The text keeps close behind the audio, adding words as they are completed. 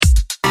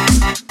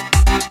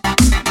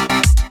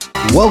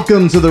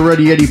Welcome to the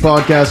Ready Yeti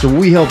podcast, where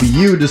we help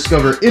you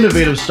discover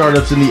innovative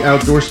startups in the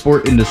outdoor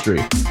sport industry.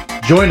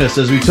 Join us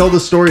as we tell the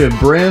story of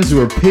brands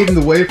who are paving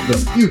the way for the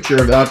future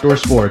of outdoor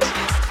sports.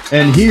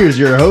 And here's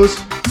your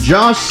host,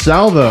 Josh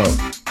Salvo.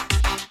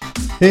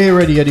 Hey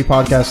Ready Yeti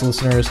podcast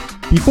listeners.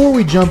 Before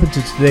we jump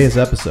into today's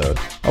episode,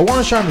 I want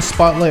to shine the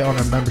spotlight on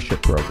our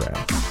membership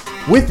program.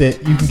 With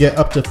it, you can get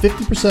up to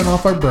 50%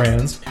 off our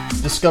brands,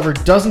 discover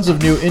dozens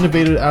of new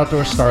innovative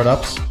outdoor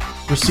startups,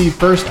 receive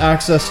first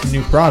access to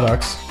new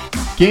products,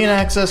 gain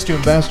access to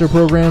ambassador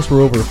programs for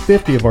over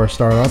 50 of our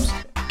startups,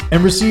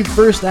 and receive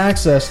first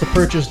access to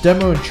purchase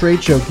demo and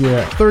trade show gear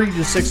at 30 to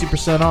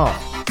 60% off.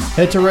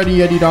 Head to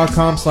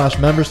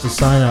ReadyYeti.com/members to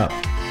sign up.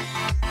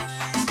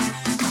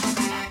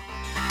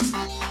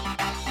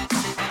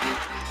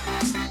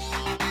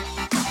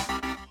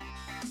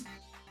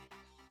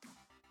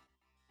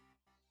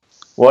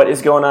 What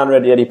is going on,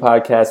 Ready Yeti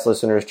podcast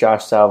listeners?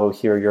 Josh Salvo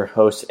here, your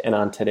host, and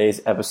on today's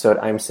episode,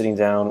 I'm sitting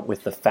down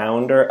with the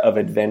founder of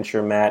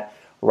Adventure Mat,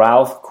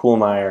 Ralph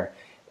Kuhlmeier.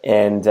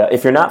 And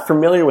if you're not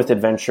familiar with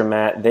Adventure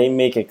Mat, they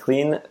make a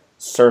clean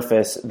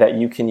surface that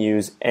you can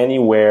use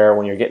anywhere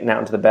when you're getting out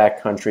into the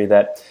backcountry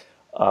that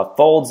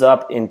folds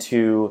up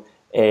into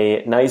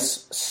a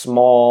nice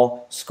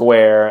small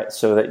square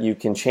so that you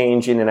can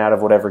change in and out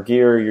of whatever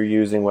gear you're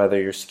using, whether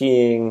you're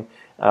skiing,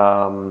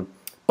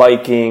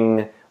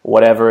 biking,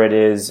 whatever it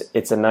is.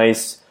 It's a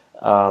nice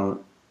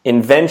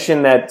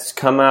invention that's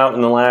come out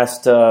in the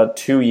last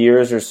 2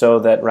 years or so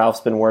that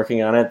Ralph's been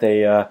working on it.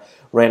 They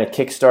ran a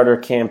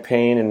Kickstarter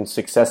campaign and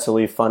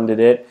successfully funded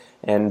it,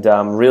 and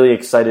I'm really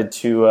excited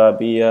to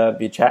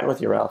be chatting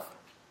with you, Ralph.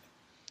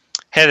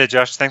 Hey there,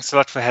 Josh. Thanks a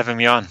lot for having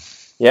me on.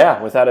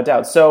 Yeah, without a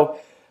doubt. So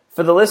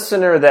for the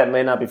listener that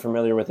may not be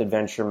familiar with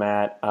Adventure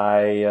Mat,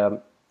 I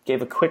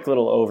gave a quick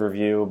little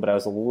overview, but I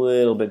was a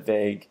little bit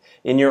vague.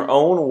 In your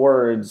own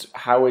words,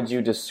 how would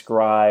you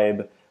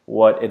describe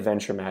what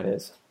Adventure Mat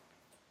is?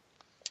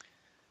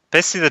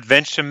 Basically, the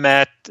Adventure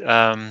Mat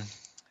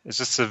is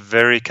just a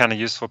very kind of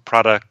useful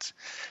product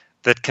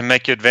that can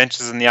make your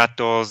adventures in the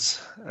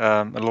outdoors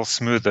a little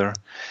smoother.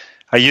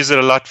 I use it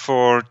a lot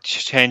for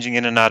changing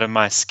in and out of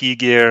my ski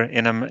gear,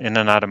 in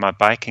and out of my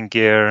biking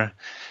gear.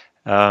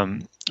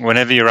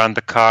 Whenever you're around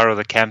the car or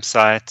the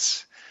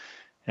campsite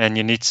and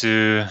you need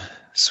to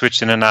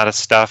switch in and out of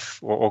stuff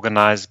or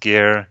organize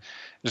gear,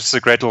 it's just a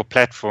great little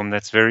platform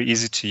that's very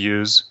easy to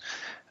use.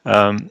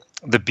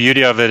 The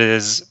beauty of it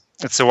is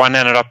it's a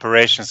one-handed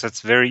operation, so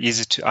it's very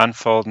easy to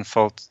unfold and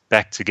fold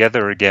back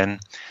together again.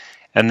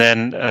 And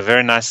then a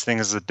very nice thing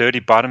is the dirty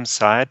bottom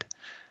side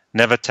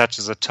never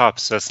touches the top,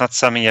 so it's not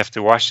something you have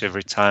to wash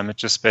every time. It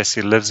just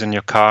basically lives in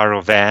your car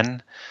or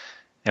van,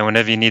 and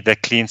whenever you need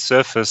that clean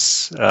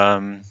surface,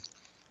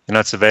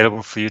 it's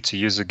available for you to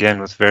use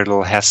again with very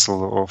little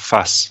hassle or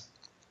fuss.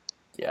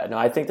 Yeah, no,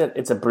 I think that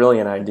it's a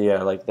brilliant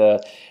idea.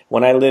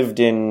 When I lived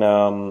in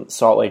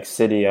Salt Lake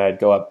City, I'd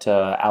go up to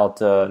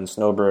Alta and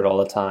Snowbird all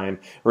the time,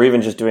 or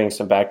even just doing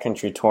some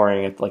backcountry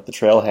touring at the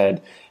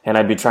trailhead, and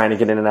I'd be trying to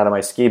get in and out of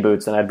my ski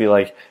boots, and I'd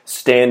be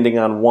standing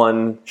on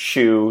one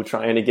shoe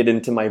trying to get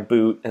into my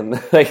boot, and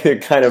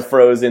it kind of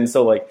froze in.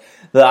 So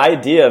the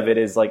idea of it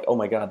is oh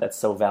my God, that's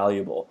so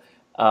valuable.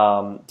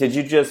 Was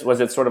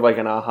it sort of like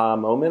an aha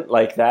moment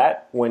like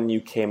that when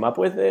you came up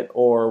with it,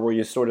 or were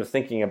you sort of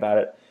thinking about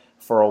it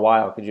for a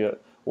while? Could you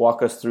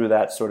walk us through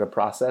that sort of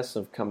process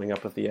of coming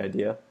up with the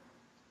idea?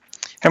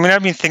 I mean,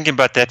 I've been thinking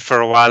about that for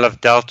a while. I've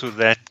dealt with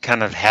that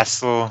kind of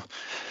hassle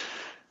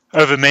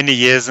over many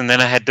years, and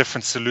then I had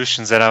different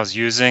solutions that I was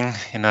using.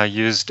 I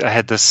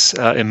had this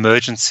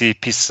emergency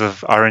piece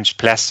of orange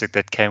plastic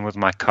that came with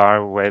my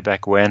car way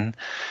back when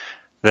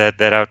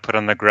that I would put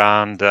on the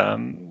ground.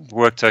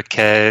 Worked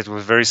okay. It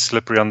was very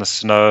slippery on the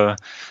snow,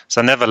 so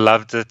I never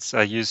loved it.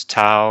 I used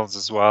towels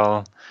as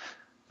well.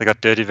 They got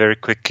dirty very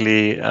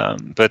quickly.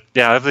 But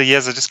yeah, over the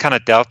years, I just kind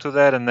of dealt with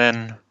that. And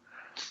then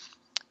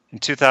in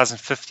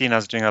 2015, I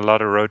was doing a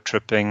lot of road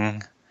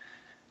tripping.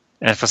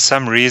 And for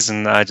some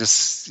reason, I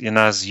just,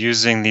 I was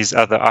using these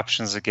other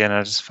options again.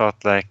 I just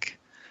felt like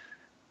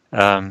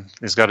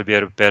there's got to be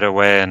a better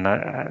way. And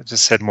I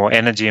just had more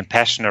energy and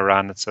passion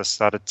around it. So I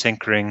started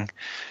tinkering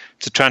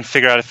to try and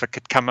figure out if I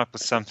could come up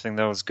with something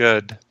that was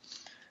good.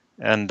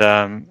 And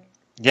and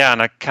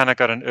I kind of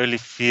got an early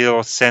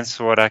sense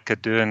for what I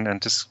could do,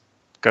 and just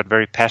got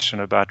very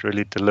passionate about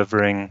really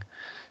delivering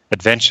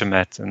Adventure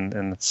Mat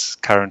in its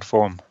current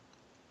form.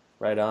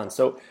 Right on.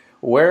 So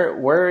where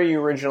are you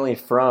originally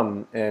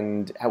from,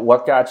 and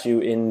what got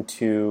you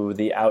into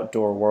the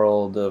outdoor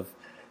world of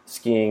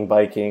skiing,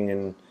 biking,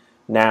 and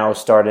now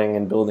starting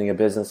and building a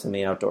business in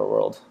the outdoor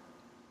world?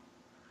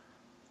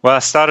 Well,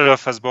 I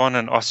was born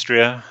in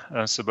Austria,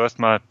 so both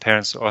my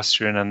parents are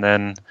Austrian, and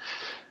then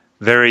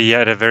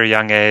at a very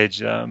young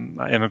age, I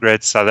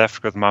immigrated to South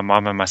Africa with my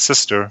mom and my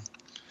sister.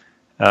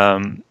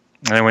 And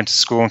I went to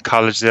school and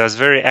college there. I was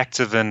very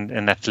active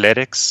in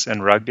athletics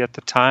and rugby at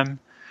the time.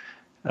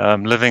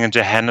 Living in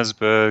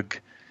Johannesburg,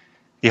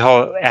 the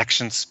whole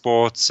action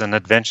sports and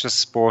adventure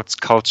sports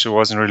culture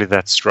wasn't really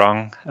that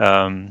strong.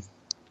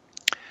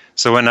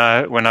 So when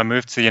I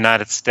moved to the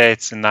United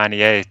States in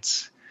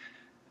 '98,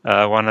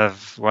 one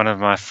of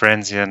my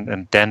friends here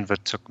in Denver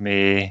took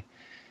me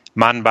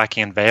mountain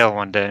biking in Vail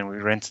one day, and we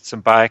rented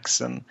some bikes,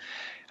 and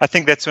I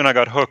think that's when I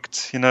got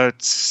hooked.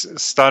 It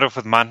started off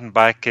with mountain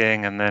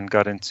biking and then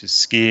got into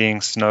skiing,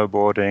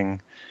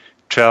 snowboarding,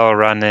 trail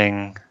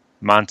running,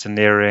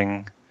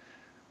 mountaineering,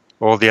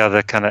 all the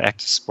other kind of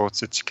active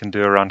sports that you can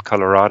do around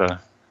Colorado.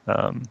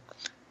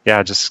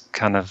 I just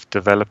kind of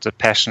developed a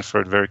passion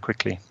for it very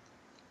quickly.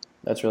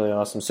 That's really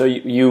awesome. So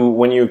you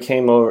when you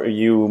came over,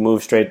 you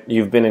moved straight.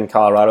 You've been in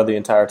Colorado the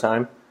entire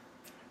time?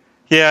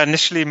 Yeah, I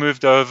initially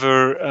moved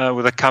over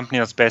with a company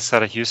that was based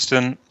out of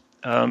Houston,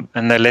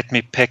 and they let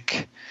me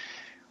pick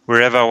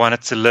wherever I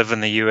wanted to live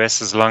in the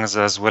U.S. as long as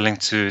I was willing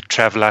to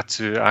travel out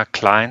to our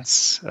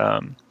clients.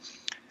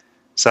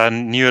 So I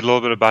knew a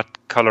little bit about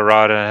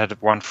Colorado. I had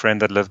one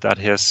friend that lived out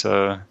here,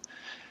 so I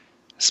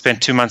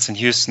spent 2 months in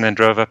Houston and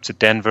drove up to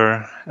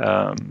Denver.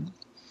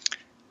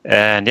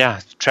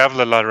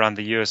 Traveled a lot around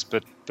the U.S.,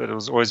 but it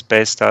was always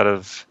based out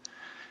of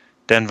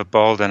Denver,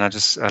 Boulder, and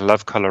I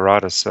love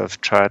Colorado, so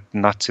I've tried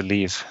not to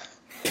leave.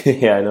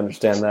 Yeah, I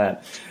understand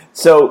that.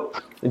 So,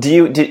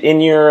 in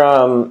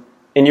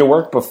your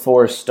work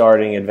before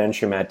starting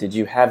AdventureMat, did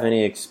you have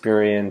any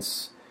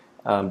experience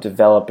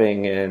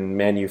developing and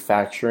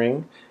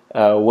manufacturing?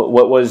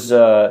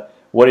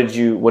 What did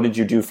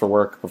you do for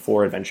work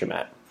before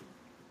AdventureMat?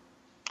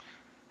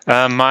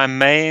 My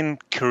main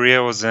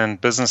career was in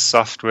business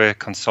software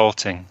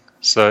consulting,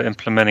 so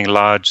implementing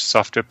large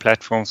software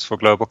platforms for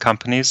global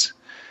companies.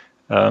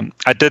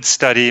 I did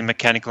study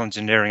mechanical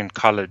engineering in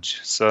college,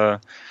 so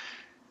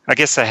I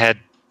guess I have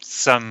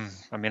some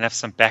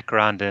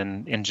background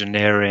in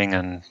engineering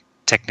and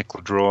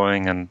technical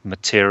drawing and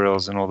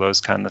materials and all those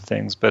kind of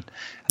things, but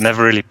I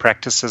never really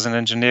practiced as an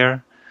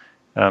engineer.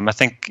 I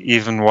think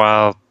even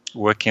while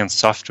working in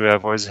software,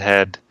 I've always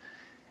had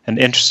an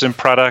interest in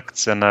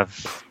products, and I've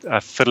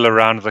fiddled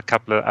around with a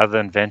couple of other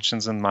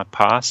inventions in my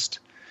past.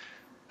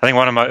 I think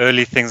one of my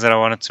early things that I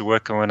wanted to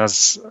work on when I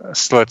was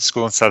still at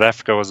school in South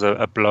Africa was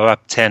a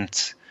blow-up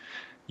tent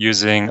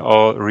using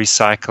all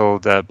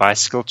recycled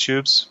bicycle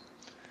tubes.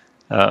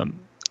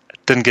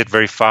 Didn't get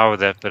very far with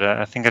that, but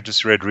I think I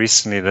just read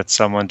recently that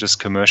someone just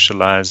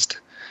commercialized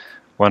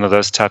one of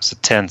those types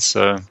of tents.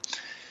 So I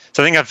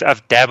think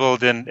I've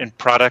dabbled in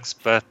products,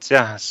 but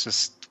it's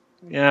just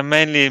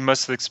mainly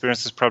most of the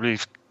experiences probably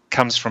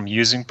comes from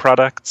using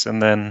products,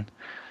 and then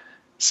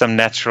some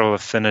natural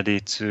affinity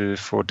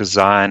for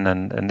design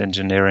and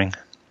engineering.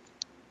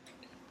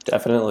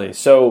 Definitely.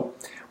 So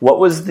what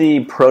was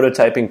the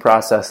prototyping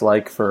process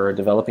like for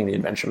developing the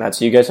AdventureMat?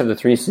 So you guys have the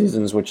 3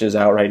 seasons, which is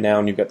out right now,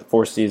 and you've got the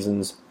 4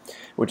 seasons,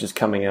 which is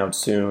coming out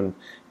soon.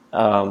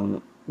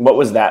 What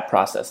was that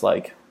process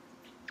like?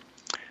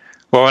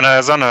 Well, when I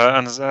was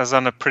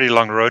on a pretty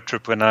long road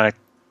trip, when I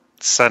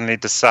suddenly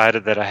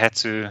decided that I had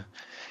to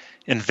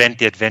invent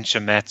the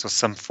AdventureMat or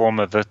some form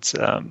of it.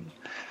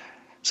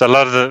 So a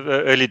lot of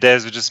the early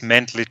days were just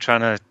mentally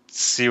trying to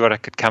see what I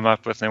could come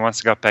up with. And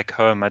once I got back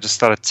home, I just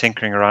started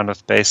tinkering around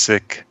with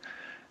basic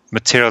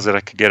materials that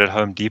I could get at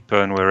Home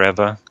Depot and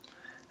wherever,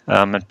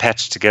 and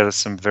patched together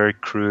some very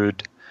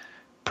crude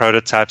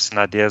prototypes and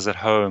ideas at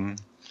home.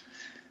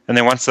 And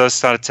then once those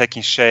started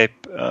taking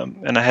shape,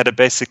 and I had a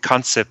basic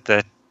concept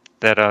that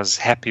I was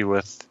happy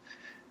with,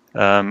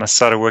 I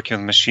started working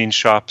with machine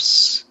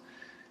shops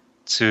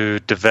to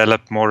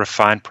develop more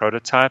refined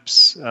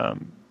prototypes,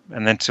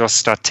 and then to also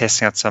start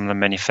testing out some of the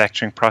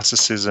manufacturing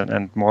processes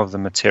and more of the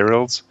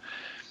materials.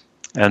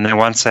 And then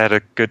once I had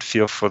a good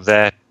feel for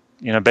that,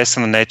 based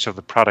on the nature of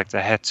the product,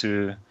 I had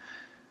to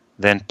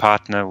then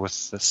partner with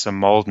some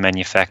mold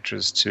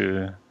manufacturers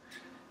to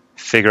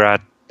figure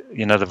out,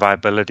 the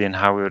viability and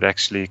how we would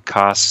actually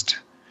cast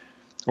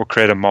or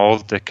create a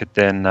mold that could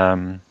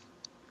then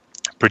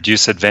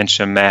produce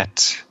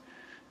AdventureMat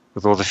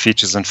with all the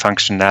features and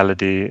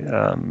functionality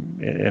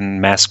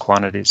in mass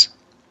quantities.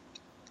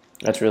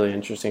 That's really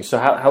interesting. So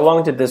how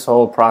long did this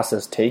whole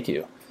process take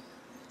you?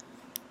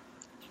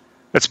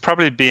 It's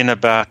probably been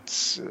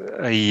about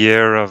a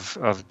year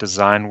of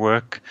design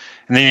work.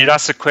 And then you'd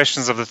ask the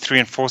questions of the 3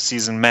 and 4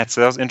 season mats.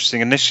 So that was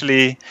interesting.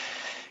 Initially,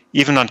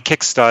 even on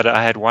Kickstarter,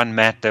 I had one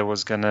mat that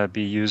was going to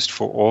be used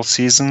for all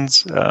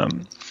seasons.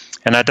 And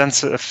I'd done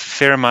a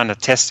fair amount of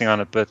testing on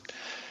it, but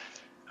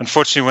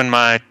unfortunately, when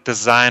my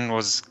design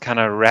was kind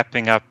of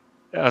wrapping up,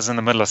 I was in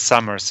the middle of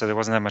summer, so there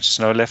wasn't that much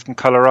snow left in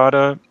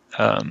Colorado.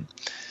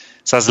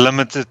 So I was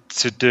limited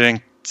to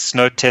doing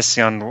snow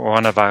testing on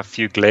one of our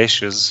few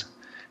glaciers.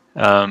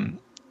 And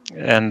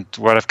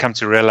what I've come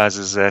to realize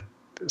is that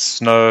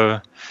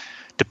snow,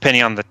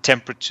 depending on the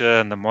temperature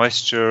and the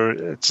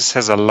moisture, it just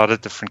has a lot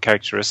of different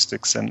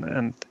characteristics,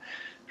 and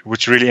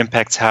which really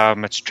impacts how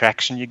much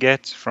traction you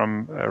get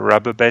from a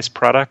rubber-based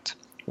product.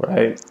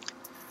 Right.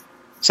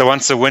 So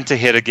once the winter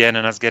hit again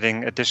and I was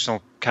getting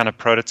additional kind of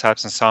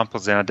prototypes and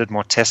samples and I did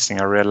more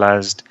testing, I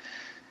realized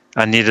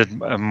I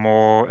needed a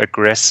more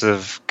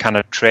aggressive kind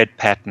of tread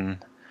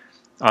pattern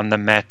on the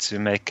mat to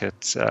make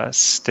it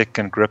stick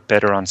and grip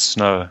better on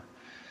snow.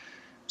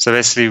 So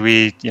basically,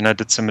 we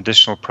did some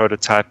additional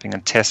prototyping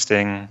and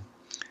testing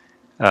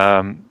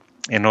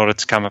in order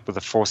to come up with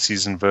a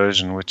 4-season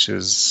version, which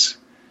is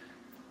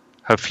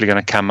hopefully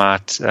going to come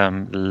out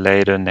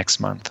later next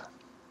month.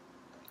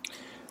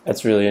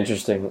 That's really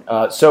interesting.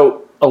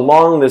 So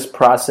along this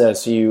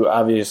process, you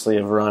obviously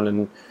have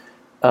run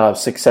and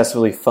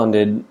successfully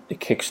funded a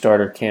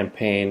Kickstarter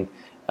campaign.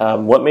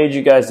 What made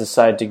you guys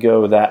decide to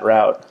go that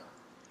route?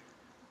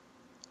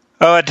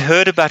 Oh, I'd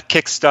heard about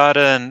Kickstarter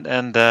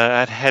and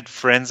I'd had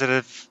friends that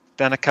have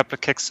done a couple of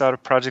Kickstarter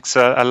projects.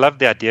 So I loved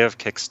the idea of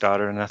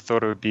Kickstarter, and I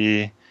thought it would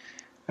be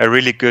a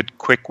really good,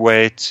 quick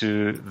way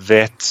to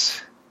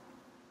vet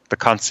the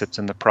concept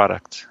and the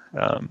product.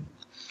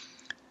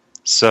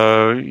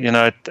 So,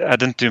 I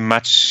didn't do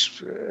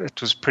much. It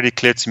was pretty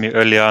clear to me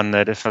early on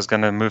that if I was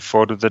going to move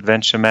forward with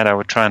Adventure Mat, I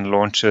would try and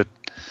launch it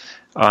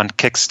on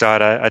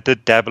Kickstarter. I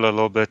did dabble a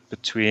little bit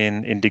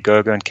between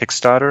Indiegogo and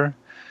Kickstarter,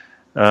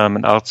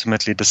 and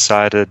ultimately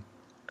decided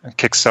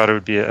Kickstarter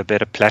would be a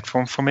better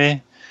platform for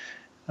me.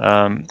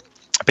 But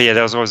yeah,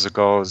 that was always the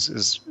goal: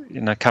 is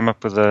come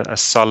up with a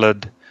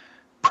solid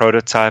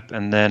prototype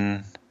and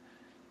then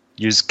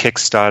use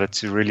Kickstarter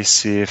to really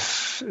see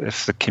if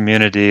the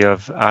community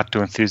of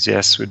outdoor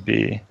enthusiasts would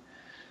be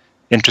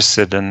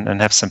interested and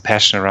have some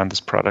passion around this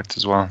product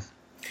as well.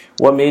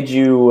 What made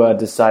you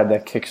decide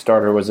that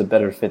Kickstarter was a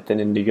better fit than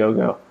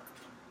Indiegogo?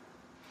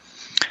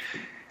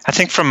 I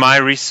think from my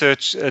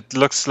research, it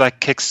looks like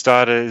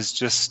Kickstarter is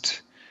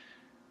just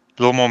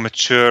a little more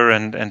mature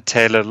and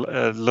tailored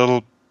a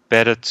little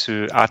better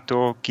to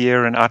outdoor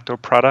gear and outdoor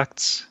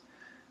products.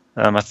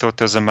 I thought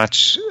there was a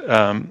much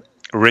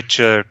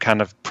richer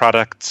kind of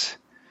product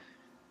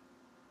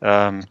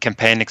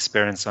campaign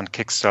experience on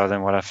Kickstarter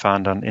than what I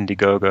found on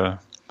Indiegogo.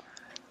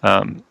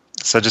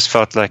 So I just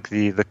felt like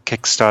the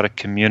Kickstarter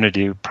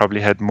community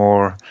probably had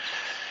more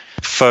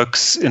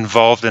folks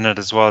involved in it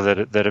as well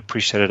that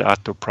appreciated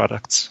outdoor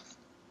products.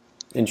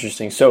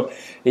 Interesting. So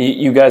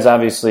you guys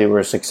obviously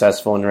were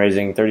successful in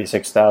raising over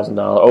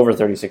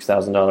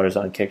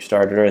 $36,000 on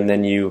Kickstarter, and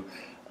then you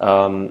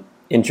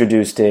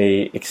introduced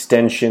a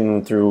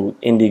extension through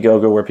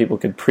Indiegogo where people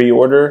could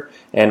pre-order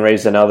and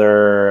raise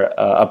another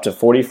up to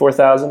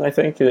 $44,000. I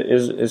think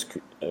is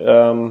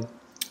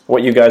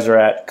what you guys are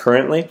at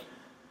currently.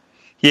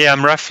 Yeah,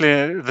 I'm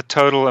roughly, the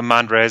total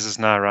amount raised is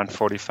now around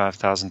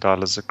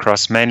 $45,000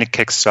 across mainly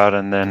Kickstarter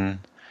and then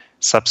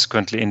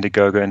subsequently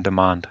Indiegogo and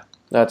demand.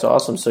 That's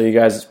awesome. So you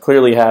guys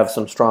clearly have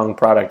some strong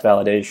product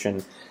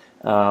validation.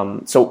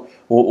 So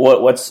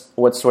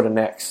what's sort of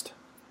next?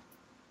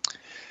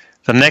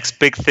 The next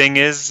big thing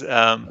is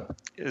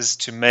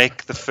to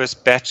make the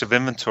first batch of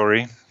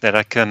inventory that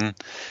I can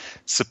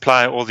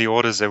supply all the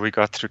orders that we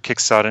got through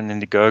Kickstarter and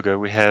Indiegogo.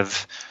 We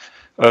have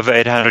over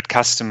 800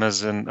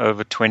 customers in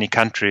over 20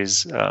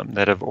 countries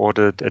that have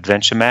ordered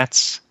Adventure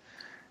Mats.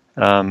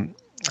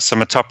 So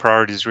my top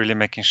priority is really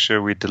making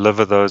sure we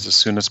deliver those as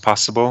soon as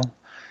possible.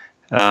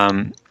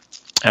 And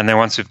then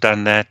once we've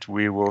done that,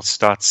 we will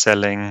start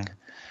selling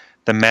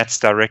the mats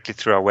directly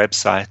through our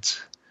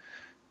website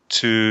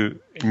to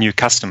new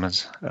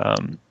customers.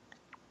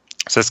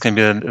 So it's going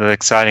to be the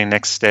exciting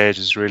next stage,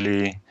 is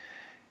really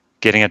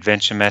getting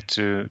Adventure Mat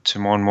to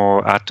more and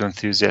more outdoor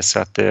enthusiasts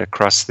out there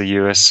across the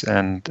US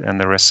and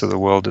the rest of the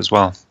world as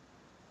well.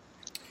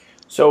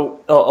 So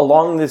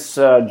along this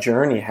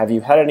journey, have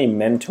you had any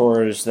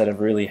mentors that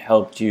have really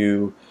helped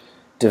you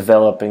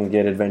develop and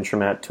get Adventure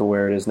Mat to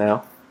where it is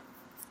now?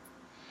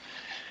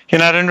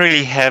 I don't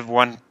really have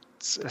one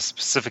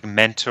specific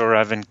mentor.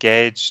 I've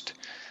engaged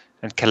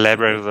and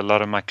collaborated with a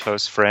lot of my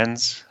close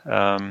friends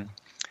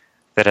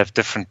that have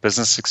different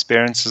business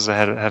experiences. I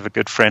have a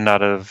good friend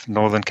out of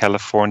Northern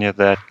California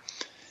that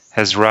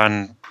has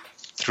run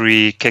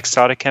 3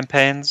 Kickstarter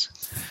campaigns.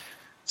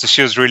 So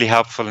she was really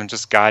helpful in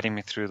just guiding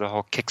me through the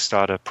whole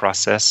Kickstarter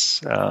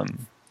process.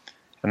 And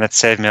that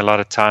saved me a lot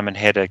of time and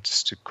headache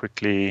just to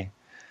quickly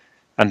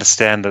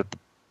understand the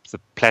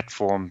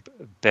platform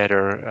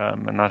better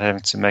and not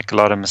having to make a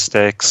lot of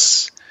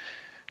mistakes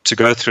to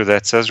go through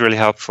that. So it was really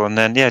helpful. And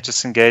then,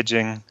 just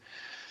engaging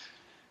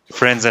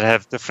friends that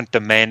have different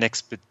domain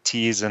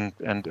expertise and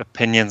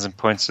opinions and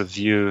points of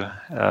view,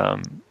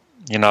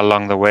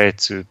 along the way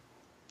to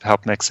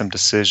help make some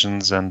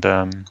decisions and,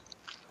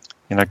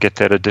 get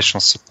that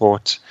additional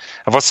support.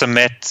 I've also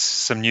met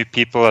some new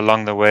people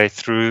along the way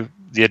through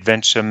the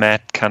Adventure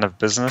Mat kind of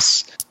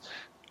business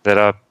that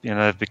are,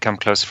 have become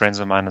close friends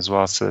of mine as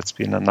well. So it's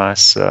been a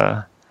nice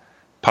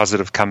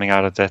positive coming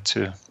out of that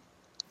too.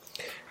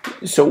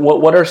 So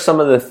what are some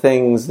of the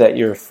things that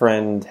your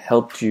friend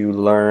helped you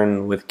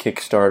learn with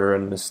Kickstarter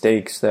and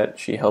mistakes that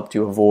she helped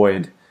you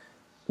avoid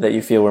that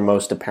you feel were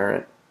most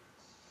apparent?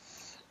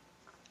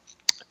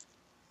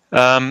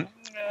 I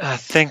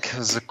think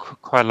there's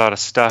quite a lot of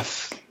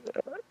stuff.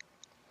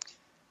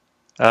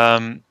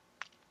 I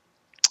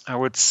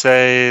would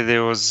say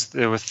there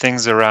were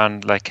things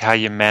around like how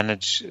you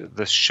manage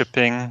the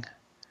shipping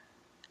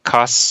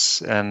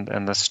costs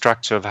and the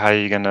structure of how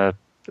you're going to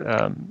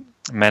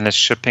manage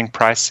shipping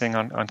pricing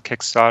on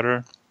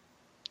Kickstarter.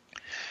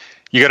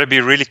 you got to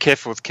be really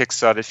careful with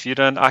Kickstarter. If you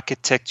don't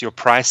architect your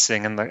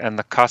pricing and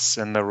the costs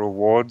and the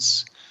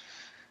rewards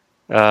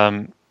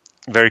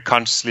very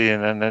consciously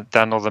and then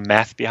done all the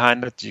math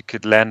behind it, you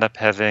could land up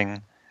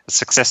having a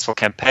successful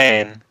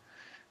campaign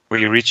where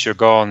you reach your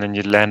goal and then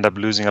you land up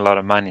losing a lot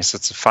of money. So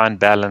it's a fine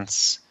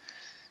balance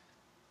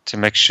to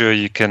make sure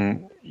you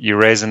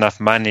raise enough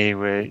money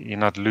where you're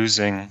not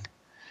losing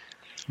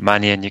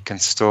money and you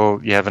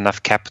have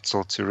enough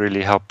capital to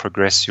really help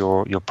progress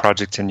your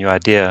project and your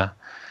idea.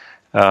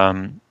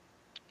 There's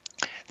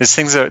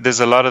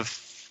a lot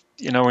of,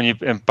 when you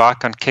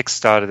embark on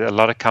Kickstarter, a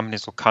lot of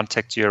companies will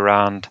contact you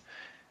around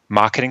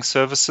marketing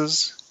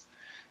services,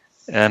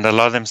 and a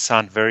lot of them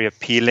sound very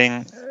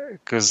appealing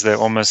because they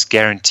almost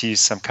guarantee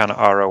some kind of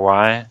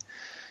ROI.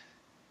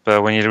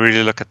 But when you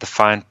really look at the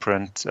fine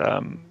print,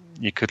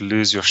 you could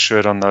lose your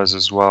shirt on those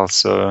as well.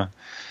 So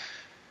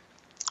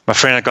my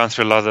friend had gone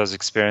through a lot of those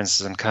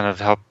experiences and kind of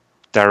helped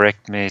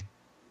direct me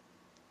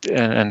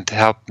and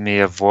helped me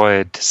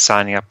avoid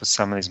signing up with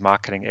some of these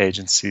marketing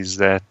agencies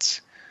that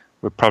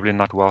were probably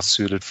not well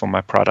suited for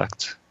my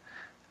product.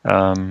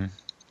 And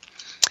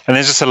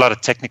there's just a lot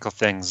of technical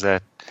things,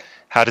 that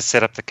how to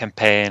set up the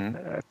campaign,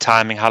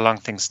 timing, how long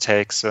things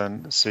take, so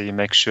you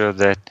make sure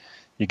that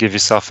you give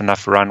yourself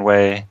enough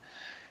runway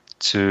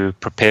to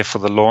prepare for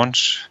the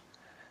launch,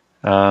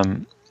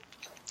 and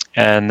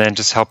then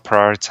just help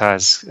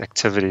prioritize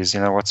activities.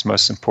 What's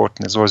most important.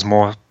 There's always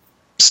more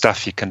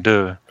stuff you can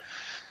do.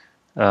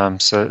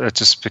 So it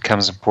just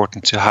becomes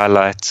important to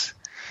highlight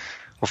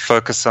or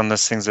focus on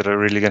those things that are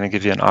really going to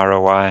give you an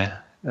ROI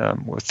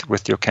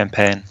with your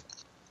campaign.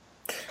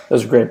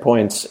 Those are great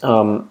points.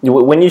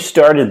 When you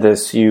started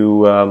this,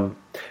 you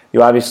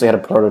obviously had a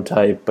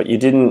prototype, but you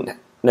didn't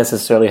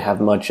necessarily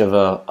have much of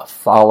a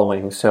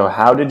following. So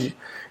how did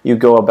you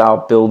go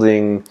about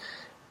building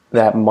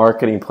that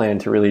marketing plan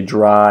to really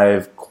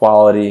drive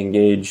quality,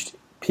 engaged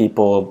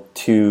people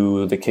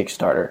to the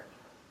Kickstarter?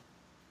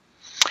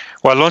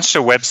 Well, I launched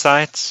a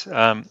website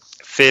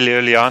fairly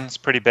early on. It's a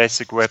pretty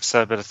basic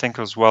website, but I think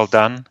it was well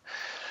done.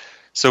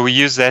 So we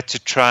used that to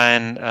try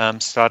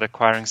and start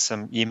acquiring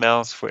some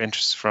emails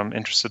from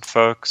interested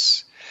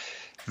folks.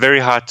 Very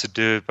hard to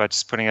do by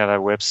just putting out a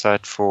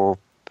website for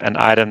an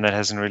item that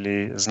is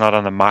not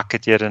on the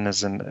market yet and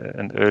is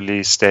in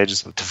early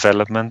stages of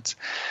development.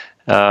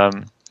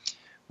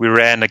 We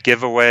ran a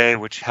giveaway,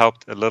 which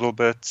helped a little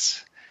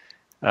bit.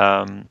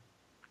 And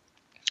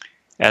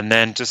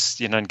then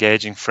just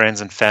engaging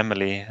friends and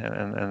family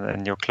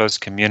and your close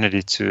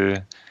community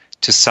to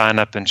sign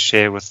up and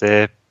share with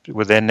their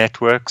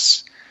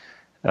networks.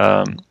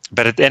 But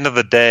at the end of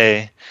the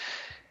day,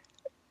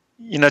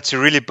 to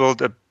really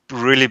build a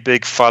really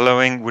big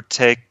following would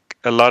take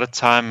a lot of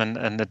time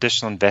and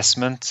additional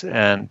investment.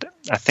 And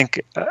I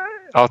think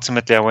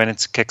ultimately I went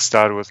into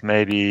Kickstarter with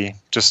maybe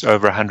just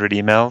over 100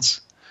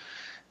 emails,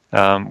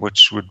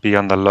 which would be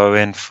on the low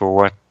end for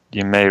what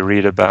you may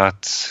read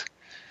about,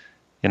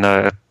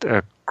 a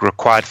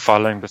required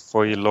following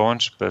before you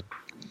launch. But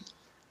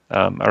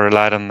I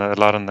relied a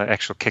lot on the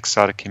actual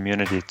Kickstarter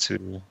community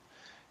to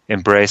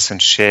embrace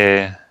and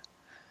share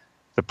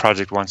the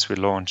project once we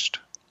launched.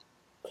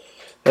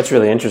 That's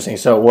really interesting.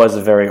 So it was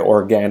a very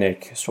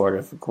organic sort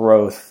of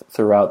growth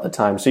throughout the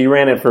time. So you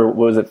ran it for, what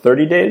was it,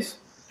 30 days?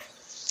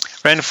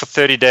 Ran it for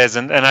 30 days,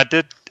 and I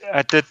did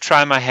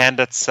try my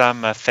hand at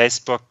some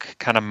Facebook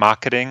kind of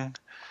marketing,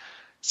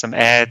 some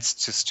ads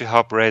just to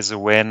help raise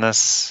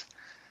awareness.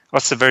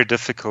 Also very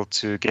difficult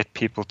to get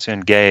people to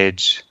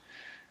engage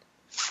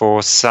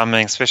for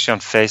something, especially on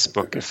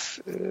Facebook.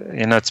 If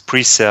it's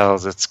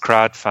pre-sales, it's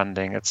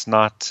crowdfunding. It's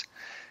not,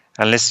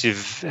 unless you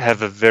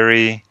have a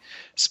very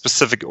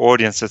specific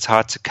audience, it's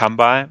hard to come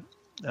by.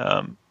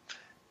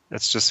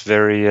 It's just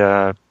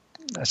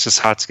it's just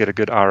hard to get a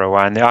good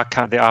ROI. And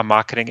there are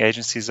marketing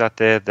agencies out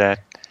there that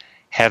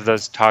have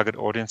those target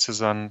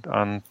audiences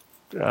on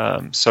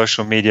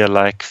social media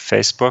like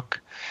Facebook,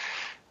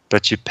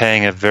 but you're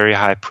paying a very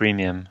high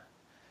premium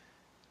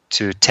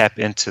to tap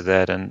into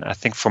that. And I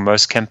think for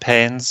most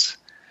campaigns,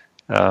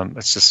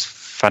 it's just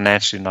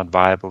financially not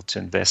viable to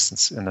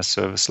invest in a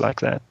service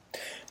like that.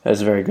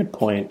 That's a very good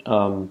point.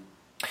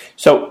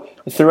 So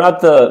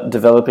throughout the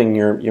developing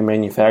your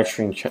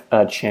manufacturing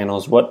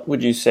channels, what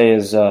would you say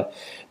has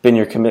been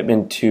your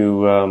commitment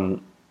to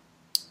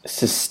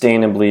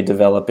sustainably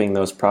developing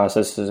those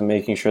processes and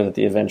making sure that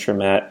the Adventure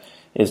Mat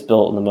is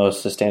built in the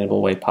most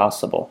sustainable way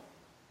possible?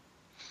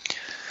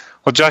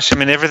 Well, Josh,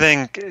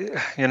 everything,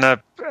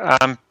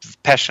 I'm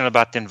passionate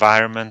about the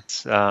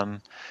environment.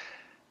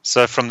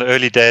 So from the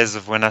early days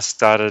of when I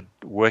started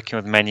working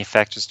with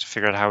manufacturers to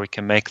figure out how we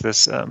can make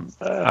this,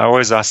 I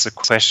always ask the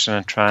question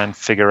and try and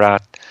figure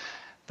out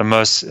the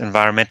most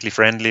environmentally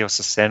friendly or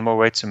sustainable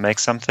way to make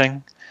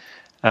something.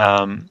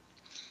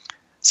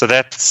 So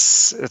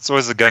it's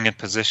always a going in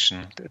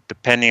position.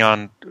 Depending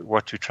on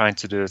what you're trying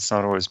to do, it's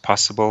not always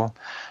possible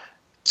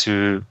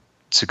to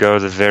go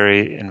the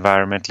very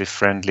environmentally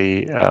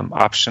friendly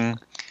option.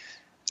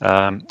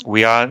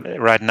 We are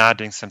right now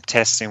doing some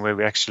testing where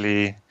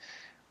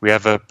we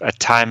have a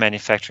tire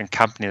manufacturing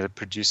company that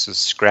produces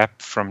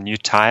scrap from new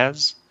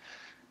tires.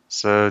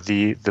 So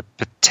the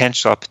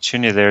potential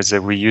opportunity there is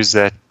that we use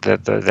that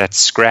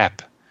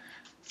scrap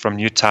from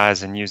new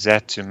tires and use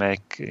that to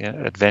make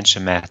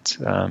Adventure Mat.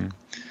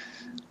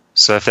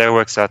 So if that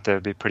works out, that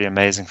would be pretty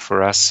amazing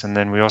for us. And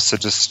then we're also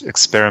just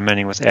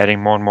experimenting with adding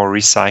more and more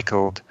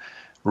recycled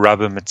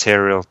rubber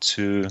material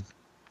to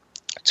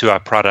our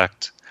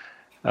product,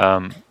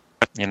 to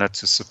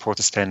support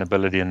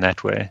sustainability in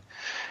that way.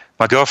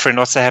 My girlfriend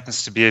also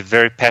happens to be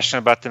very passionate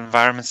about the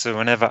environment, so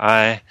whenever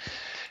I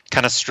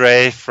kind of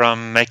stray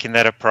from making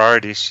that a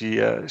priority,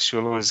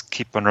 she'll always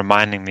keep on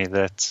reminding me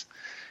that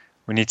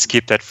we need to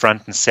keep that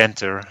front and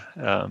center,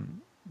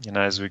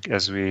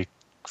 as we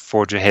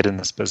forge ahead in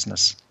this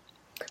business.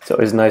 It's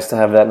always nice to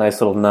have that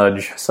nice little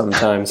nudge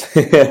sometimes.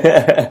 We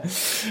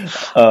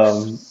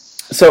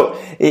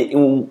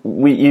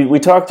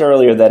talked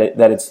earlier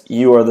that it's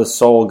you are the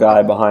sole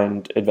guy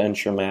behind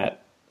Adventure Mat.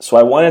 So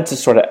I wanted to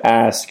sort of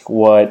ask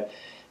what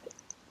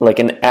like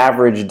an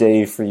average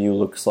day for you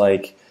looks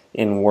like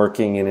in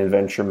working in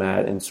Adventure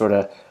Mat and sort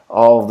of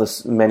all of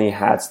the many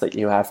hats that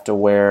you have to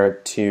wear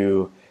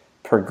to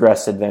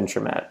progress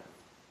Adventure Mat.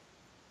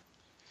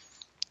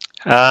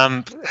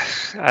 I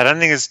don't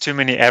think there's too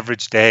many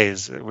average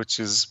days,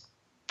 which is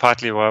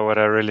partly what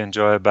I really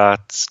enjoy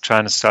about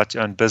trying to start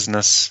your own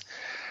business.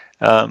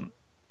 I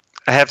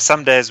have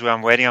some days where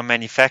I'm waiting on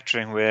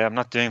manufacturing where I'm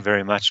not doing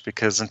very much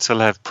because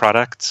until I have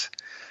product,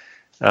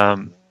 a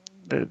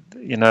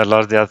lot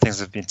of the other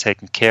things have been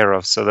taken care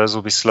of. So those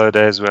will be slow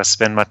days where I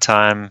spend my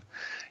time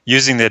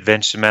using the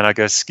Adventure Mat. I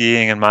go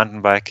skiing and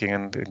mountain biking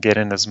and get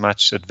in as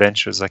much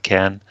adventure as I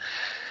can.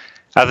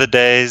 Other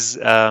days,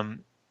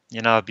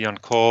 I'll be on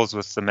calls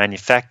with the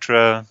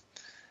manufacturer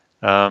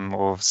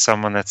or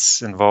someone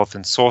that's involved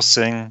in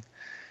sourcing.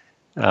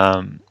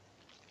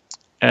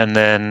 And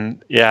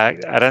then,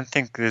 I don't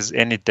think there's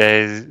any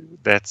day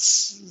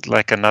that's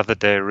like another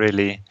day,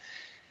 really.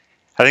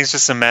 I think it's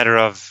just a matter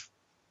of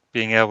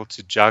being able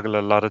to juggle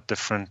a lot of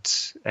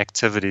different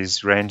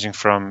activities, ranging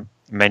from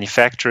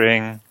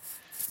manufacturing,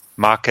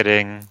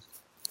 marketing,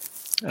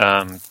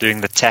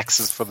 doing the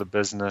taxes for the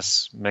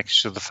business, making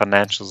sure the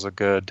financials are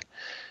good,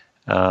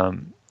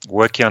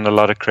 working on a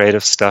lot of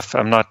creative stuff.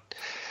 I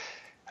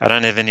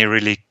don't have any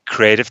really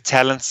creative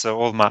talent, so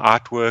all my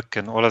artwork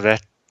and all of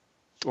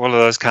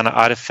those kind of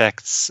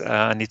artifacts,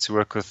 I need to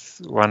work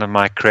with one of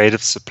my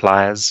creative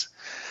suppliers.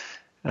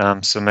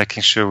 So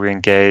making sure we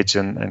engage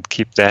and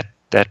keep that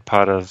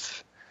part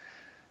of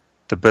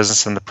the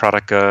business and the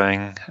product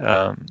going.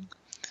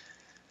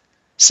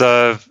 It's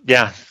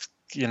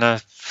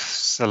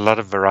a lot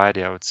of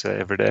variety, I would say,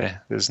 every day.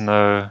 And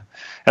I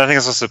think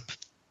it's also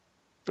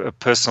a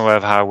personal way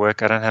of how I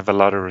work. I don't have a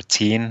lot of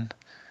routine,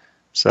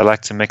 so I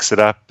like to mix it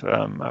up.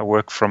 I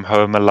work from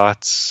home a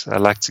lot. I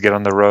like to get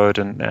on the road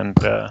and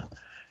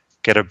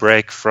get a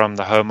break from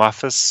the home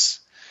office.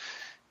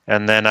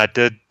 And then I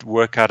did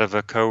work out of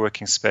a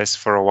co-working space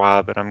for a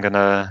while, but I'm going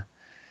to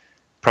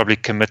probably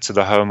commit to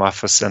the home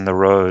office and the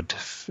road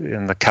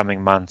in the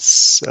coming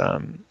months,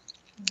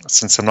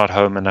 since I'm not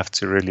home enough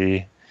to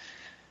really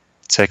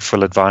take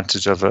full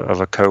advantage of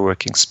a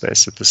co-working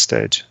space at this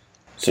stage.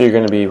 So you're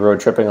going to be road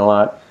tripping a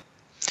lot?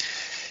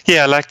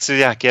 Yeah, I like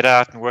to get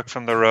out and work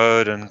from the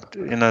road,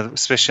 and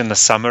especially in the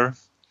summer.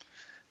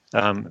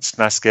 It's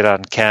nice to get out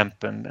and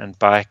camp and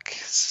bike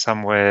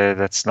somewhere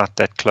that's not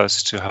that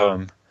close to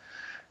home,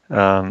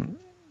 and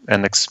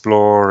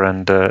explore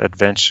and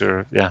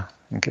adventure,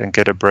 and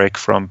get a break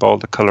from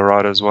Boulder,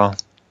 Colorado as well.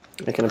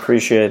 I can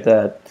appreciate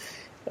that.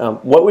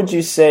 What would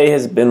you say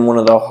has been one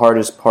of the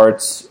hardest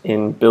parts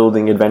in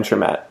building Adventure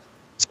Mat?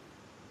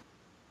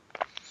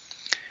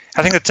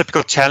 I think the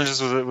typical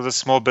challenges with a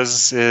small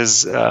business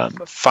is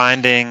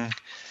finding,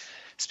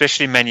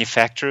 especially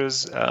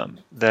manufacturers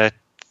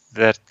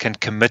that can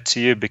commit to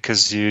you,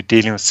 because you're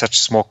dealing with such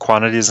small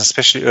quantities.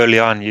 Especially early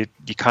on, you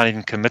can't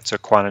even commit to a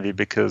quantity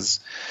because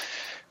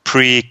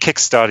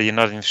pre-Kickstarter, you're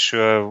not even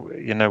sure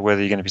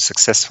whether you're going to be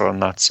successful or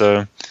not.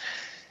 So,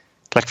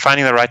 like,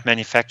 finding the right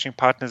manufacturing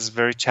partners is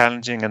very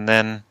challenging, and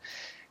then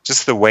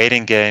just the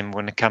waiting game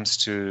when it comes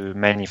to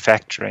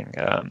manufacturing.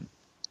 I'm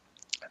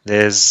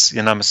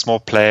a small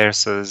player,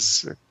 so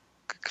there's a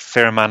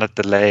fair amount of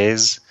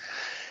delays.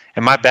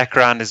 And my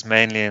background is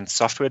mainly in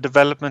software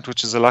development,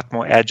 which is a lot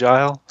more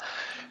agile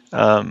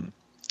and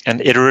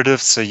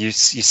iterative. So you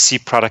see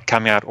product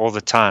coming out all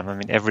the time. I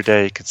mean, every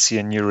day you could see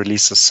a new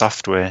release of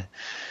software.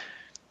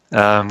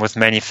 With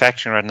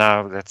manufacturing right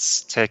now,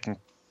 that's taking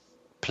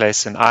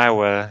place in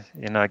Iowa.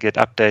 I get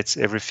updates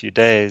every few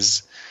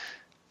days,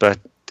 but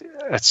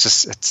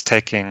it's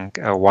taking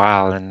a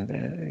while, and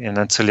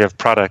until you have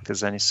product,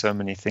 there's only so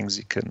many things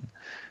you can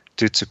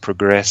do to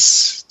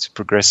progress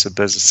a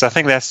business. So I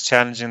think that's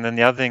challenging. Then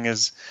the other thing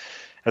is,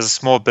 as a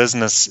small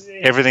business,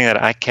 everything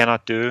that I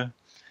cannot do,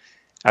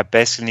 I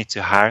basically need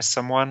to hire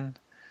someone.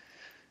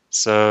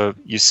 So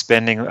you're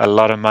spending a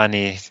lot of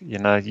money.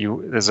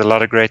 There's a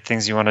lot of great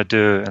things you want to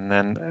do, and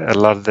then a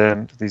lot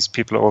of these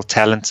people are all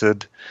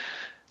talented.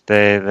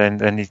 They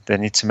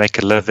need to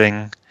make a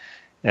living,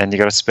 and you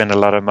got to spend a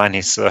lot of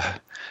money. So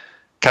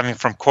coming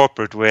from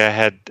corporate, where I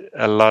had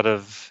a lot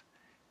of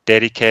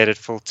dedicated,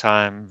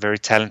 full-time, very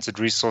talented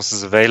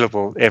resources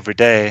available every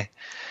day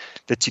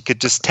that you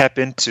could just tap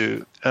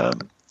into,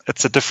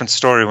 it's a different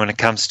story when it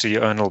comes to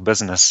your own little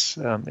business.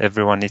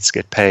 Everyone needs to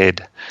get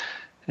paid,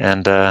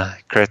 and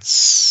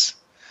creates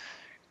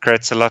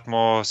a lot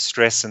more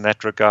stress in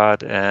that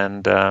regard,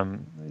 and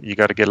you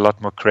got to get a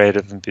lot more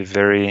creative and be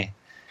very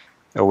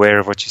aware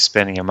of what you're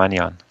spending your money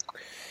on.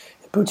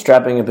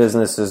 Bootstrapping a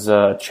business is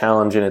a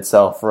challenge in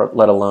itself,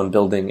 let alone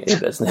building a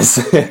business.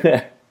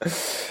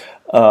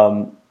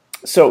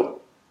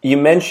 So you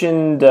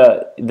mentioned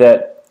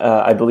that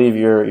I believe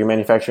your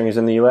manufacturing is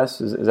in the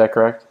U.S. Is that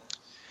correct?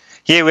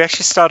 Yeah, we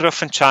actually started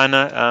off in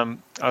China.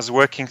 I was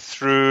working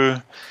through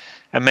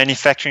a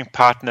manufacturing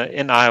partner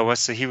in Iowa.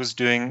 So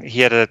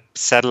he had a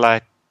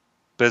satellite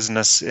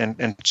business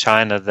in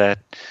China that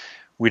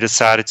we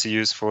decided to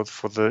use for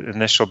the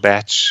initial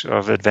batch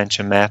of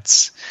adventure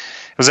mats.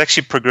 It was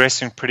actually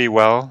progressing pretty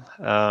well.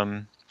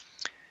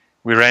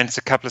 We ran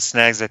into a couple of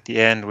snags at the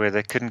end where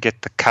they couldn't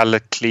get the color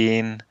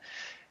clean,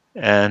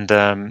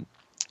 and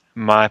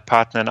my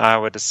partner in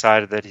Iowa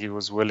decided that he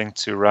was willing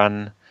to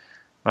run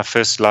my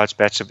first large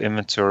batch of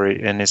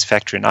inventory in his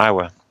factory in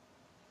Iowa.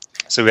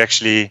 So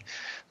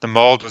the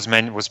mold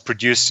was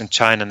produced in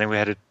China, and then we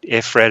had it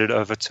air freighted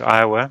over to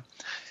Iowa,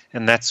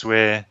 and that's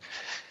where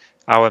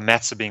our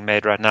mats are being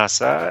made right now.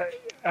 So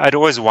I'd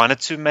always wanted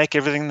to make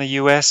everything in the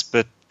US,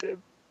 but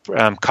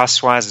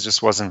cost-wise, it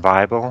just wasn't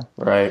viable.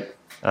 Right.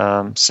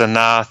 So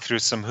now, through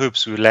some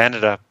hoops, we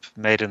landed up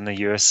made in the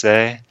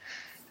USA.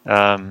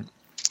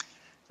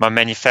 My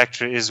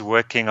manufacturer is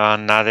working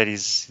on, now that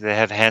they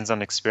have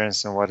hands-on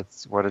experience in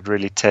what it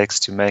really takes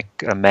to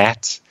make a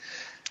mat.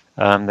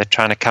 They're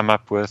trying to come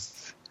up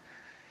with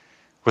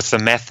the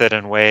method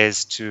and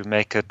ways to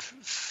make it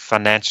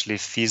financially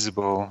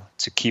feasible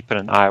to keep it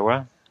in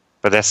Iowa.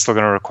 But that's still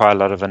going to require a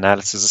lot of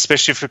analysis,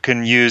 especially if we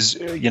can use,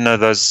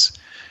 those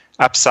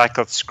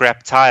upcycled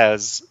scrap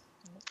tires.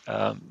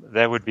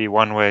 That would be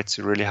one way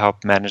to really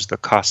help manage the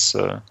costs.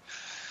 So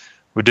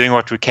we're doing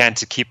what we can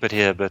to keep it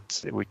here,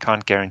 but we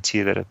can't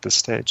guarantee that at this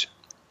stage.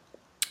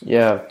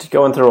 Yeah,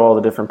 going through all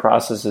the different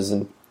processes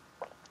and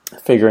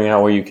figuring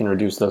out where you can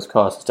reduce those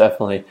costs is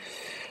definitely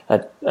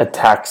a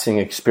taxing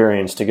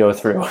experience to go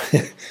through.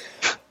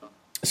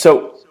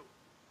 So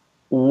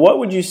what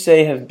would you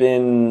say have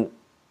been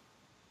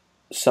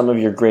some of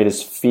your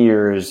greatest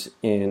fears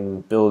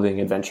in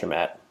building Adventure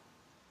Mat?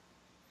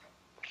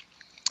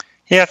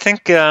 Yeah, I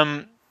think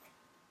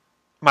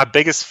my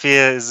biggest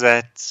fear is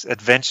that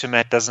Adventure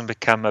Mat doesn't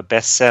become a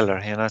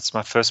bestseller. It's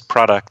my first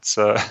product,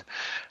 so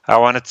I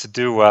want it to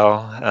do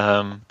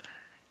well.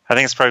 I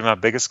think it's probably my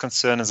biggest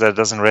concern is that it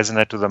doesn't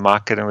resonate with the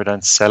market and we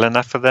don't sell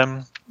enough of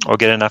them or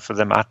get enough of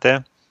them out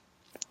there.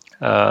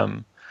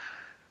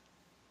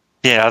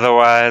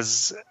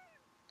 Otherwise,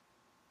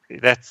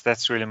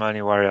 that's really my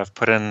only worry. I've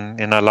put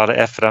in a lot of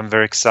effort. I'm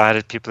very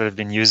excited. People that have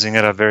been using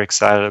it are very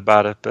excited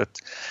about it. But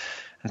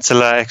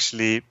until I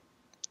actually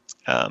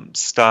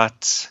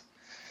start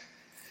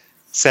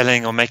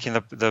selling or making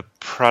the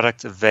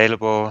product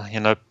available,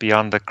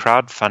 beyond the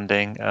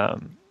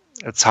crowdfunding,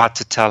 it's hard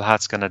to tell how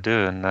it's going to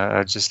do. And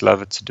I just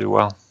love it to do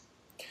well.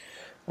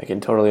 I can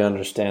totally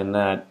understand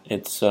that.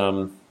 It's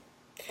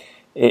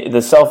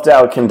the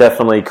self-doubt can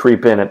definitely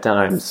creep in at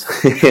times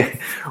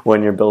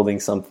when you're building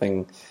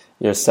something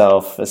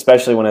yourself,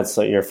 especially when it's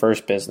your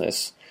first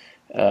business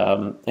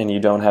and you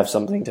don't have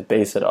something to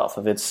base it off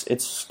of.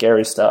 It's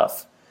scary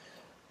stuff.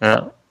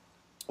 Yeah.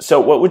 So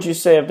what would you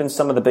say have been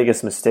some of the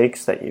biggest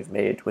mistakes that you've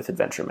made with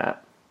Adventure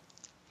Mat?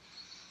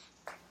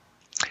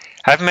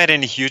 I haven't made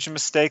any huge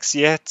mistakes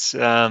yet.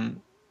 A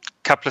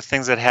couple of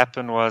things that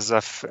happened was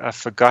I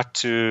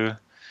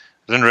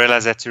didn't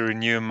realize I had to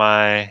renew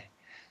my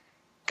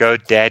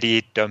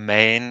GoDaddy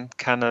domain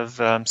kind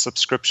of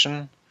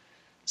subscription.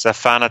 So I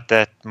found out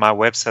that my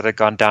website had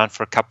gone down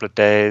for a couple of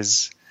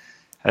days,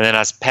 and then I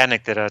was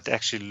panicked that I'd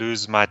actually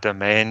lose my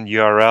domain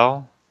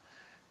URL.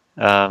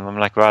 I'm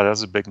like, wow, that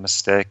was a big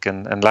mistake,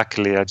 and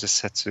luckily I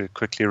just had to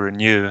quickly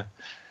renew,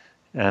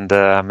 and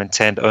I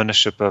maintained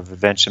ownership of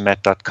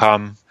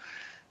adventuremat.com,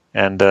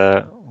 and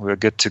we were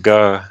good to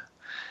go.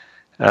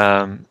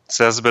 So that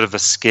was a bit of a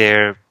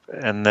scare,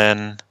 and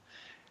then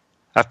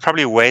I've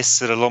probably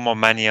wasted a little more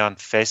money on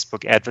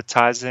Facebook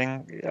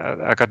advertising.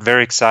 I got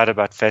very excited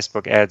about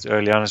Facebook ads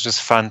early on. It's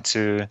just fun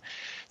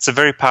it's a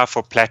very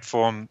powerful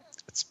platform.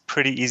 It's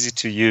pretty easy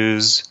to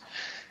use.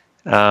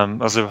 It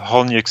was a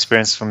whole new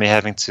experience for me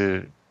having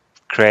to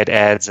create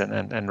ads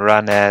and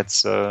run ads.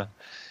 So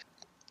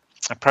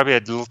I probably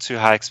had a little too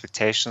high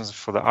expectations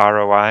for the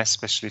ROI,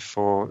 especially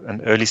for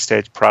an early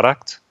stage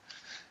product.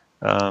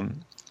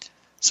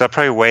 So I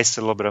probably wasted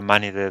a little bit of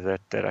money there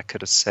that I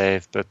could have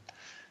saved, but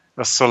it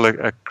was still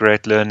a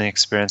great learning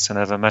experience, and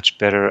I have a much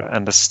better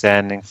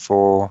understanding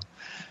for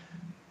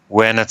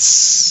when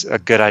it's a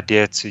good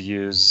idea to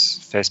use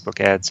Facebook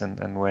ads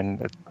and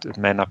when it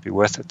may not be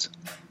worth it.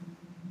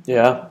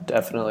 Yeah,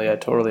 definitely. I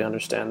totally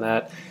understand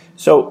that.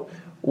 So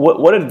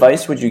what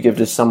advice would you give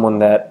to someone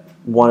that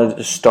wanted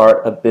to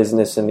start a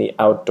business in the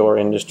outdoor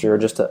industry or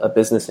just a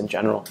business in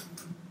general?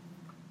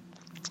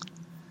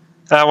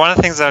 One of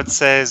the things I would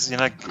say is,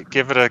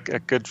 give it a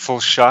good full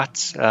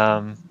shot.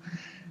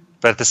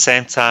 But at the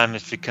same time,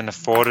 if you can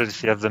afford it,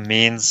 if you have the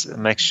means,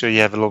 make sure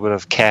you have a little bit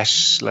of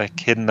cash like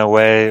hidden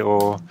away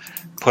or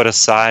put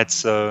aside.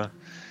 So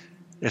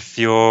if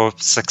your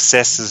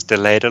success is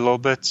delayed a little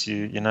bit,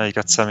 you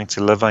got something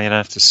to live on. You don't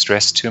have to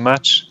stress too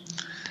much.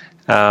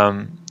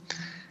 I'd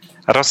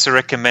also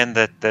recommend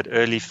that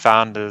early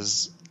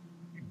founders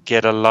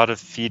get a lot of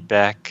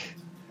feedback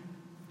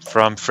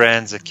from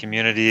friends, a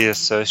community,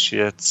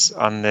 associates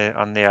on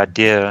the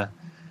idea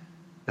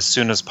as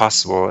soon as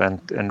possible,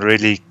 and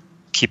really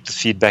keep the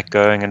feedback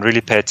going and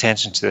really pay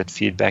attention to that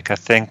feedback. I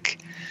think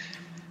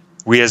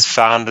we as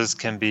founders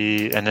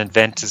and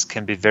inventors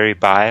can be very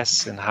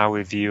biased in how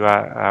we view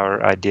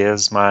our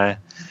ideas. My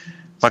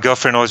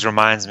girlfriend always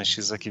reminds me,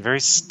 she's like, you're very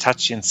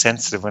touchy and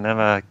sensitive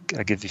whenever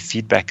I give you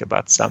feedback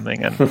about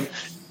something. And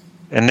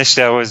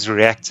initially I always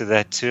react to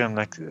that too. I'm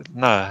like,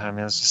 no, I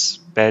mean, it's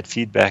just bad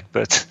feedback.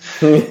 But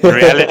in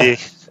reality,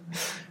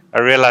 I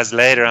realized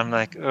later, I'm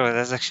like, oh,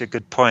 that's actually a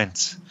good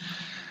point.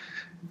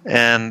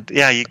 And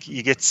yeah,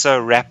 you get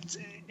so wrapped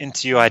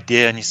into your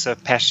idea and you're so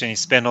passionate, you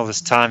spend all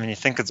this time and you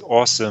think it's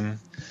awesome.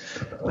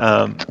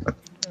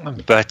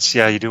 But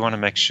yeah, you do want to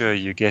make sure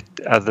you get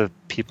other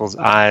people's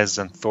eyes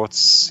and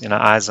thoughts,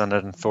 eyes on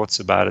it and thoughts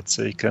about it,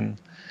 so you can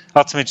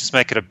ultimately just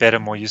make it a better,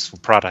 more useful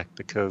product,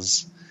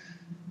 because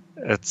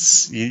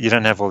you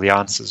don't have all the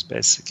answers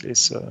basically.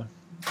 So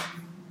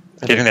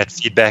getting that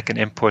feedback and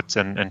input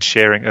and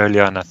sharing early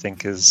on, I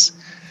think is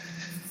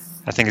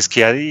key.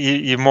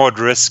 You're more at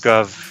risk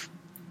of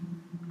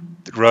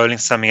rolling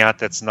something out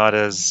that's not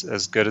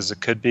as good as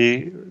it could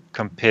be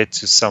compared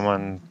to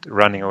someone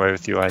running away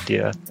with your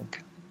idea, I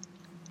think.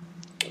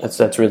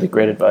 That's really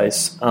great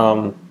advice.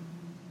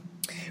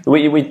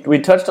 We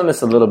touched on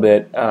this a little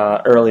bit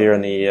earlier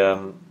in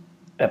the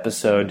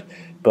episode,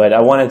 but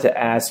I wanted to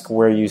ask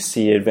where you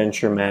see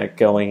AdventureMat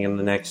going in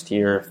the next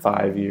year,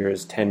 5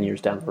 years, 10 years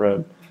down the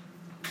road.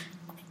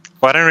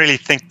 Well, I don't really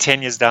think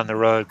 10 years down the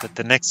road, but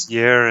the next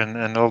year and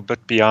a little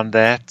bit beyond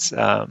that,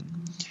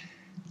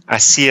 I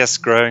see us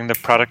growing the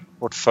product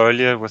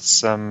portfolio with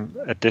some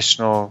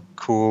additional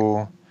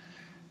cool,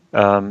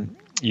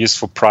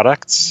 useful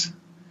products.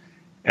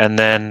 And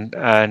then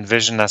I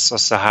envision us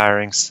also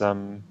hiring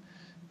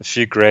a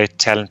few great,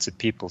 talented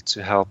people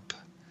to help,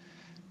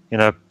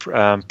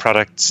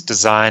 product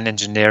design,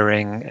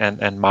 engineering,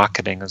 and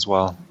marketing as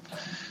well.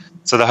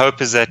 So the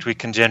hope is that we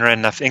can generate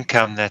enough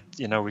income that,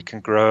 we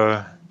can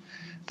grow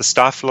the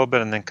staff a little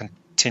bit and then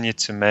continue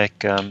to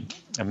make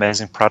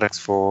amazing products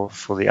for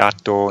the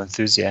outdoor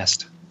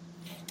enthusiast.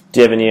 Do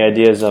you have any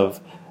ideas of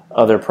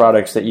other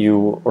products that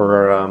you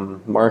or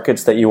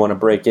markets that you want to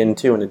break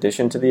into in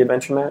addition to the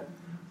AdventureMat?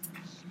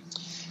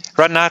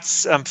 Right now,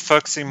 I'm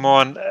focusing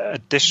more on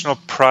additional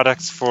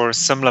products for a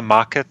similar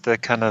market, the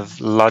kind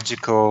of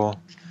logical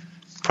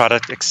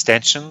product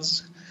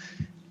extensions.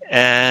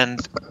 And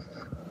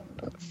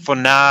for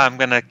now, I'm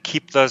going to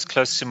keep those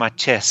close to my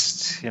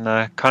chest,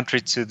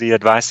 contrary to the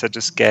advice I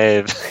just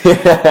gave.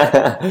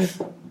 I'm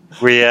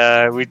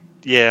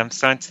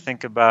starting to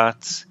think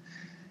about.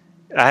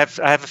 I have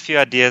a few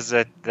ideas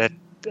that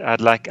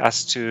I'd like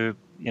us to,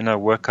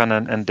 work on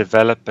and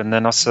develop, and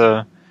then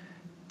also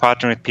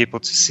partnering with people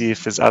to see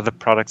if there's other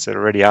products that are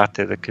already out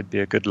there that could be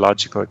a good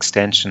logical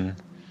extension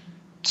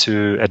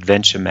to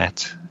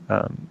AdventureMat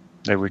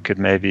that we could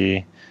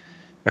maybe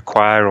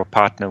acquire or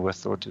partner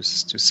with, or do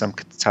some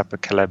type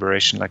of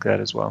collaboration like that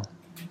as well.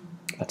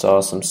 That's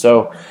awesome.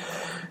 So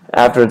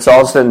after it's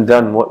all said and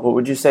done, what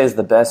would you say is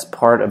the best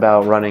part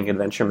about running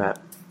AdventureMat?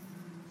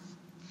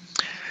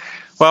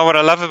 Well, what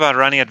I love about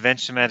running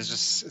AdventureMat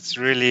is it's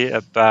really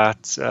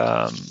about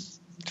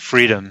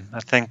freedom. I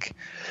think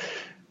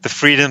the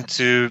freedom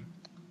to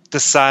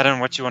decide on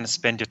what you want to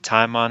spend your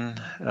time on,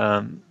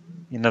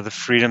 the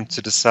freedom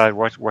to decide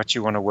what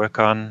you want to work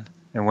on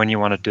and when you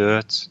want to do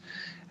it.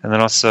 And then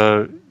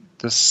also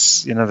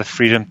this, the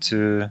freedom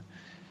to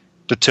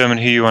determine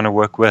who you want to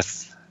work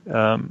with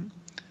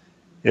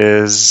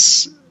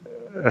is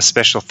a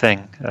special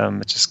thing.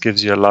 It just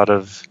gives you a lot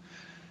of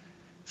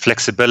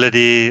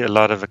flexibility, a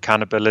lot of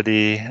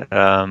accountability,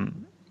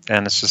 and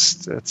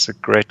it's a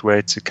great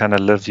way to kind of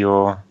live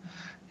your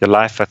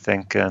life, I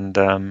think. And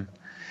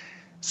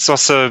it's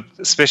also,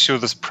 especially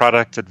with this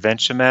product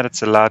AdventureMat,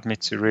 it's allowed me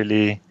to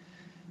really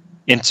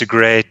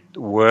integrate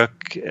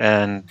work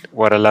and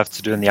what I love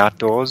to do in the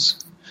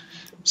outdoors.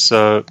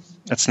 So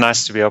it's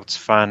nice to be able to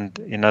find,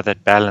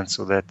 that balance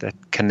or that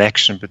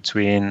connection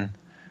between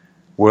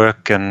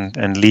work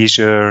and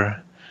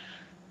leisure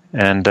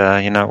and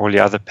all the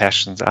other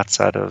passions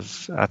outside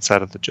of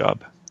the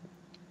job.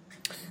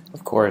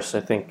 Of course,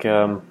 I think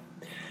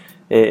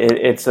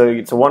it's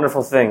a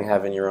wonderful thing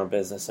having your own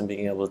business and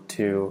being able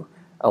to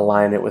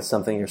align it with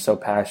something you're so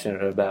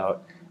passionate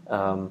about.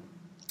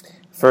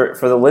 For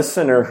the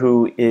listener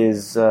who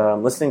is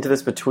listening to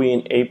this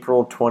between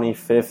April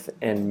 25th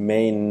and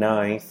May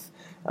 9th,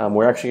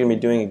 we're actually going to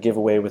be doing a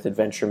giveaway with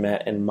Adventure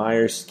Mat and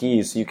Myers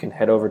Skis. So you can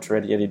head over to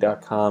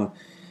ReadyEddie.com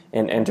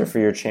and enter for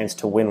your chance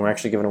to win. We're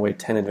actually giving away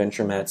 10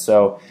 Adventure Mats.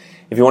 So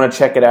if you want to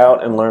check it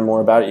out and learn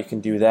more about it, you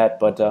can do that.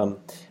 But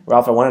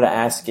Ralph, I wanted to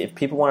ask, if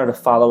people wanted to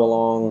follow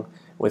along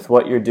with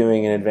what you're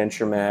doing in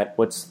Adventure Mat,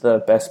 what's the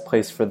best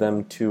place for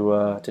them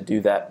to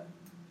do that?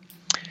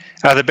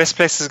 The best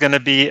place is going to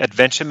be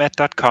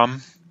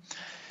adventuremat.com.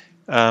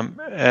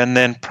 And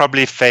then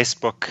probably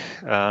Facebook.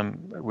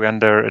 We're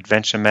under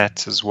Adventure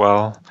Mat as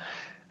well.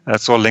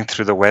 It's all linked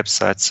through the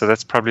website. So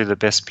that's probably the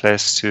best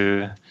place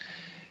to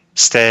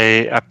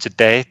stay up to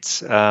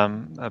date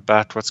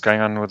about what's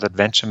going on with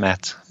Adventure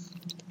Mat.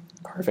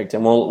 Perfect.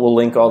 And we'll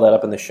link all that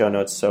up in the show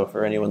notes. So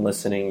for anyone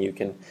listening, you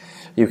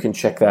can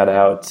check that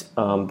out.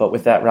 But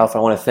with that, Ralph, I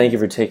want to thank you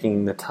for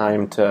taking the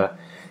time to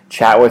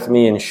chat with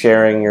me and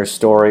sharing your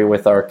story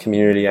with our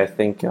community. I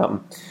think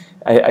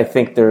I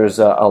think there's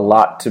a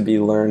lot to be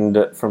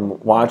learned from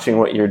watching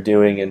what you're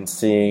doing and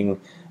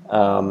seeing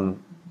all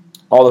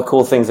the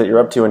cool things that you're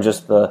up to, and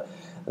just the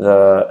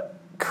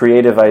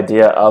creative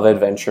idea of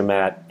Adventure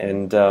Mat.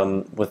 And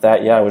with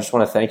that, I just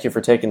want to thank you for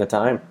taking the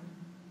time.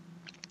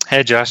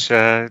 Hey, Josh,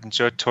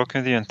 enjoyed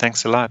talking with you, and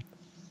thanks a lot.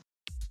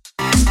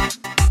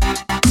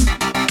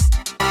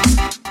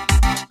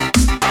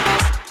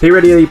 Hey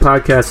Ready Eddie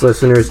podcast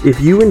listeners, if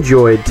you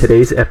enjoyed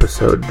today's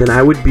episode, then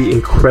I would be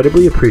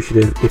incredibly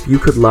appreciative if you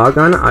could log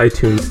on to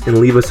iTunes and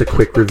leave us a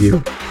quick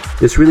review.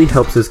 This really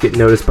helps us get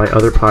noticed by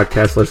other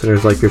podcast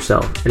listeners like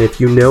yourself. And if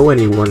you know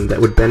anyone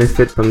that would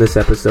benefit from this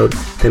episode,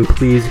 then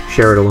please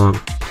share it along.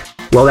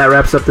 Well, that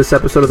wraps up this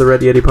episode of the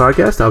Ready Eddie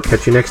podcast. I'll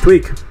catch you next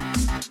week.